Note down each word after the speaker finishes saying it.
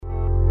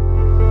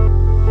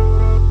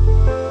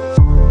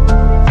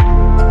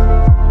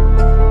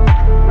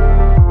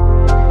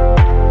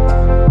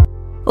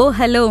ఓ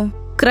hello,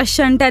 crush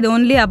అంటే అది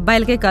only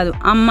అబ్బాయిలకే కాదు,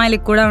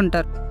 అమ్మాయిలకి కూడా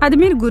ఉంటారు. అది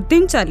మీరు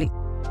గుర్తించాలి.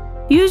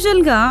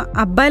 యూజువల్గా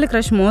అబ్బాయిల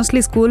క్రష్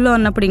మోస్ట్లీ స్కూల్లో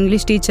ఉన్నప్పుడు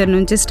ఇంగ్లీష్ టీచర్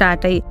నుంచి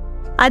స్టార్ట్ అయ్యి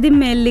అది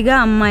మెల్లిగా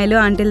అమ్మాయిలు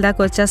ఆంటీల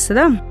దాకా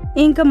వచ్చేస్తుందా.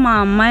 ఇంకా మా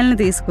అమ్మాయిలను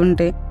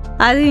తీసుకుంటే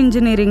అది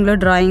ఇంజనీరింగ్లో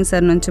డ్రాయింగ్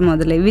సార్ నుంచి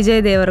మొదలై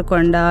విజయ్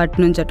దేవరకొండ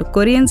అటు నుంచి అటు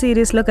కొరియన్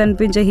సిరీస్లో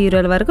కనిపించే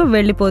హీరోల వరకు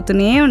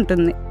వెళ్ళిపోతూనే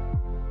ఉంటుంది.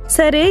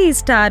 సరే, ఈ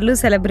స్టార్లు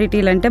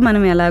సెలబ్రిటీలు అంటే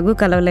మనం ఎలాగూ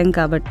కలవలేం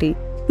కాబట్టి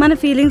మన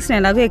ఫీలింగ్స్ని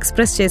ఎలాగో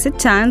ఎక్స్ప్రెస్ చేసే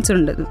ఛాన్స్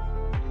ఉండదు.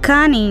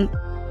 కానీ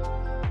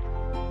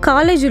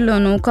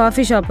కాలేజీల్లోనూ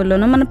కాఫీ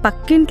షాపుల్లోనూ మన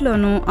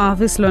పక్కింట్లోనూ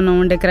ఆఫీస్లోనూ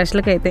ఉండే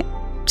క్రష్లకైతే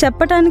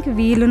చెప్పటానికి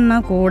వీలున్నా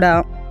కూడా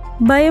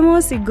భయమో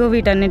సిగ్గో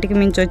వీటన్నిటికి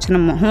మించి వచ్చిన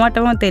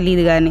మొహమాటమో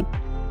తెలియదు. కానీ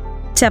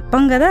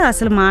చెప్పం కదా,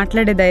 అసలు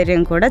మాట్లాడే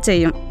ధైర్యం కూడా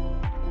చెయ్యం.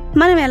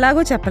 మనం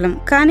ఎలాగో చెప్పలేం,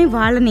 కానీ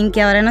వాళ్ళని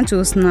ఇంకెవరైనా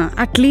చూసినా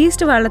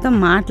అట్లీస్ట్ వాళ్ళతో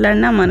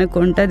మాట్లాడినా మనకు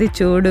ఉంటుంది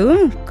చూడు,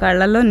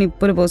 కళ్ళల్లో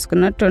నిప్పులు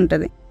పోసుకున్నట్టు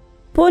ఉంటుంది.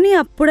 పోనీ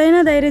అప్పుడైనా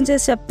ధైర్యం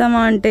చేసి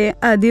చెప్తామా అంటే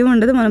అది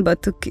ఉండదు మన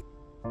బతుక్కి.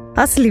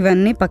 అసలు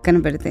ఇవన్నీ పక్కన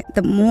పెడితే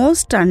ద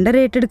మోస్ట్ అండర్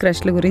రేటెడ్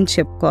క్రష్ల గురించి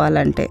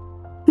చెప్పుకోవాలంటే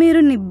మీరు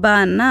నిబ్బా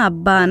అన్న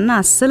అబ్బా అన్న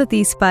అస్సలు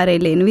తీసి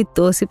పారేయలేనివి,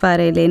 తోసి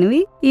పారేయలేనివి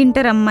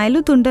ఇంటర్ అమ్మాయిలు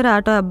తుంటరు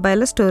ఆటో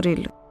అబ్బాయిల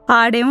స్టోరీలు.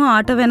 ఆడేమో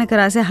ఆటో వెనక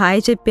రాసే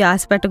హాయ్ చెప్పి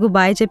ఆశ పెట్టకు,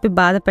 బాయ్ చెప్పి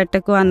బాధ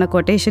పెట్టకు అన్న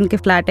కొటేషన్కి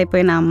ఫ్లాట్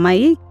అయిపోయిన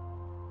అమ్మాయి,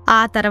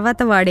 ఆ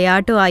తర్వాత వాడి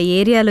ఆటో ఆ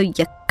ఏరియాలో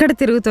ఎక్కడ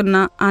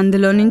తిరుగుతున్నా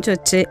అందులో నుంచి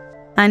వచ్చే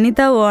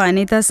అనిత ఓ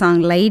అనిత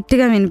సాంగ్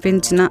లైట్గా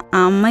వినిపించిన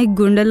ఆ అమ్మాయి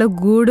గుండెలో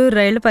గూడు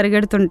రైళ్లు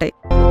పరిగెడుతుంటాయి.